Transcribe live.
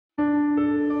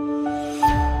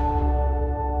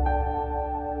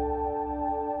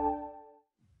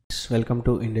welcome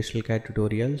to Industrial CAD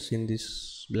tutorials. In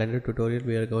this Blender tutorial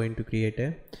we are going to create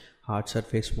a hard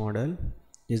surface model.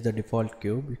 This is the default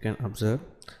cube. You can observe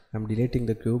I'm deleting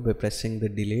the cube by pressing the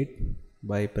delete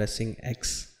by pressing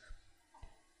X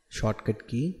shortcut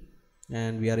key,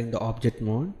 and we are in the object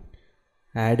mode.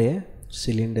 Add a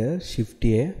cylinder, shift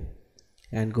A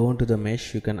and go into the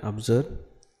mesh. You can observe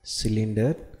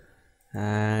cylinder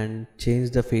and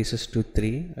change the faces to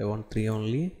 3. I want 3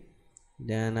 only.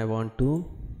 Then I want to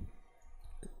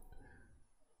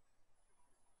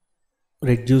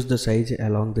reduce the size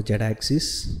along the Z axis.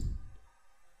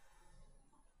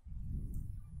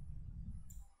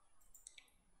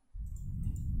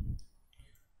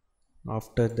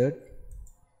 After that,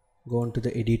 go into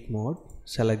the edit mode,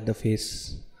 select the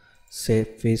face, say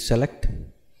face select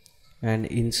and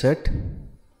insert.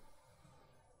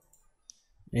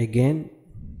 Again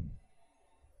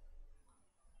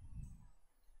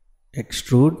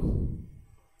extrude,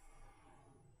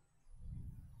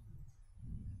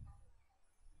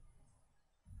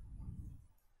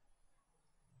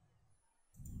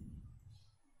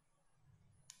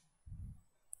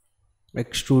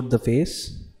 extrude the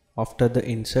face. After the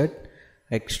insert,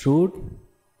 extrude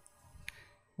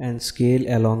and scale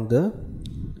along the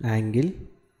angle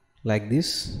like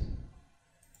this.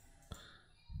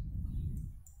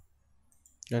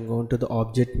 Then go into the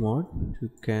object mode.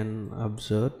 You can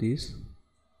observe this.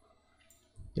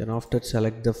 Then after,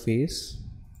 select the face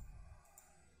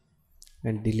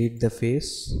and delete the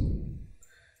face,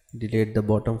 delete the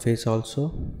bottom face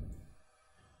also.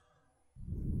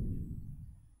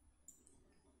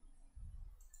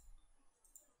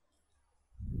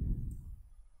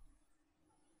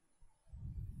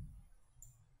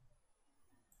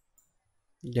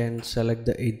 Then select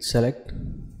the edge select,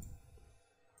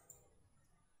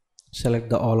 select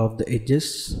the all of the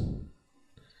edges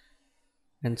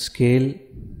and scale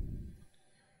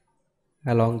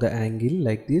along the angle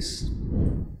like this,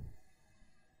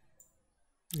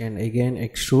 and again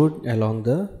extrude along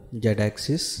the Z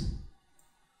axis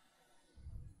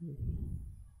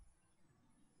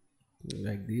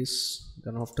like this.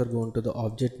 Then after, go into the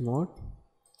object mode,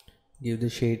 give the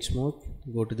shade smooth,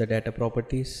 go to the data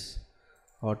properties,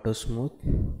 auto smooth.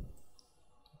 You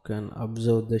can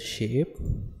observe the shape.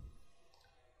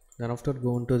 Then after,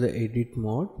 go into the edit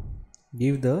mode,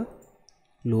 give the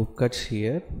loop cuts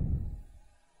here.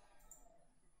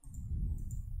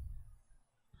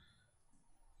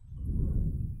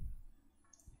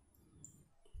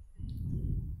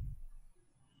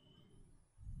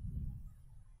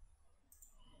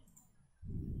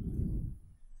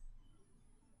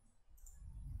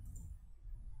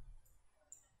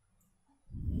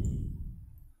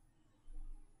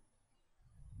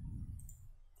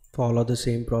 Follow the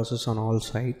same process on all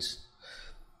sides.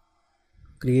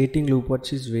 Creating loop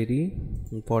cuts is very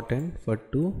important for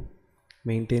to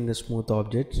maintain the smooth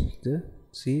objects.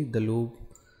 See the loop,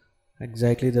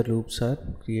 exactly the loops are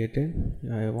created.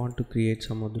 I want to create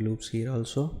some of the loops here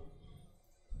also.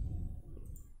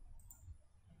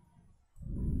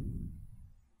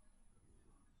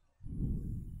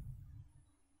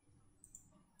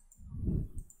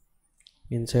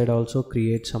 Inside also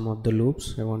create some of the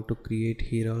loops. I want to create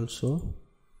here also.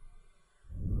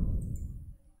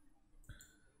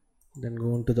 Then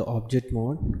go into the object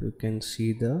mode. You can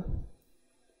see the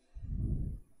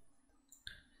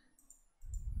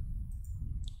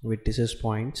vertices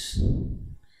points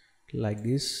like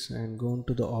this, and go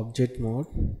into the object mode,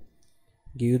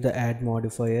 give the add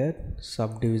modifier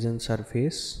subdivision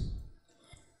surface,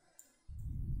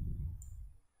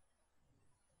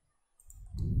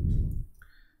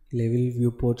 level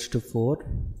viewports to 4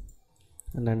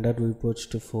 and under viewports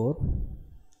to 4.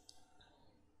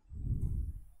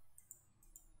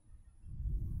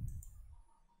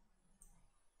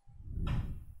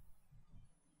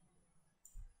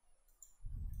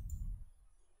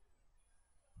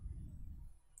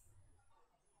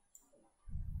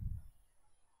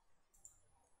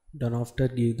 Then after,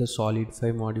 give the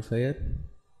solidify modifier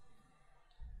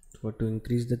for to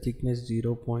increase the thickness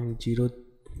 0.03.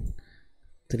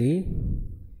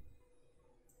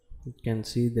 You can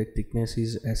see the thickness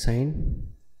is assigned,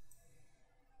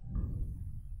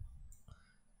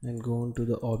 and go into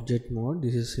the object mode.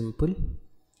 This is simple.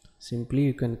 Simply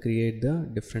you can create the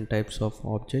different types of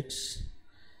objects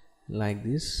like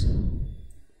this.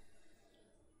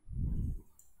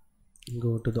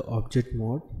 Go to the object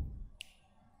mode,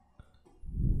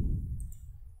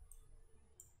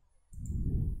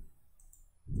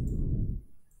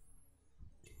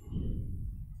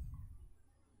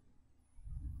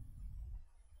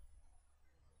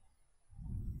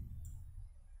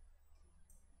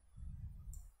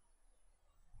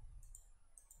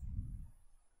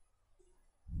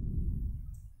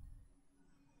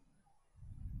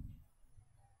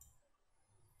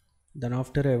 Then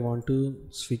after I want to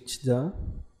switch the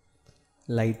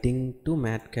lighting to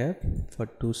matte cap for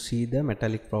to see the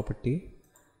metallic property.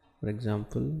 For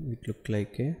example, it look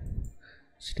like a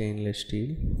stainless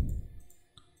steel.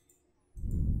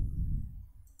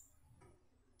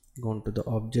 Go into the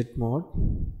object mode,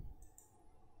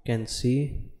 can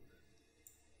see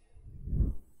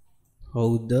how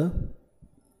the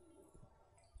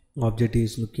object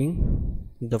is looking,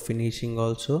 the finishing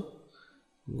also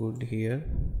good here.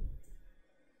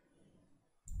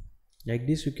 Like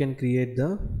this you can create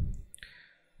the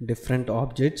different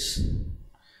objects.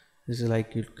 This is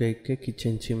like you take a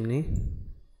kitchen chimney.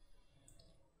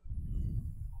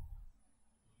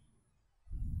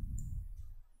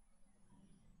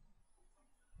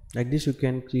 Like this you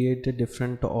can create a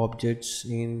different objects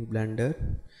in Blender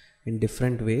in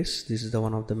different ways. This is the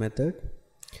one of the method.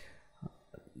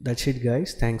 That's it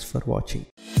guys, thanks for watching.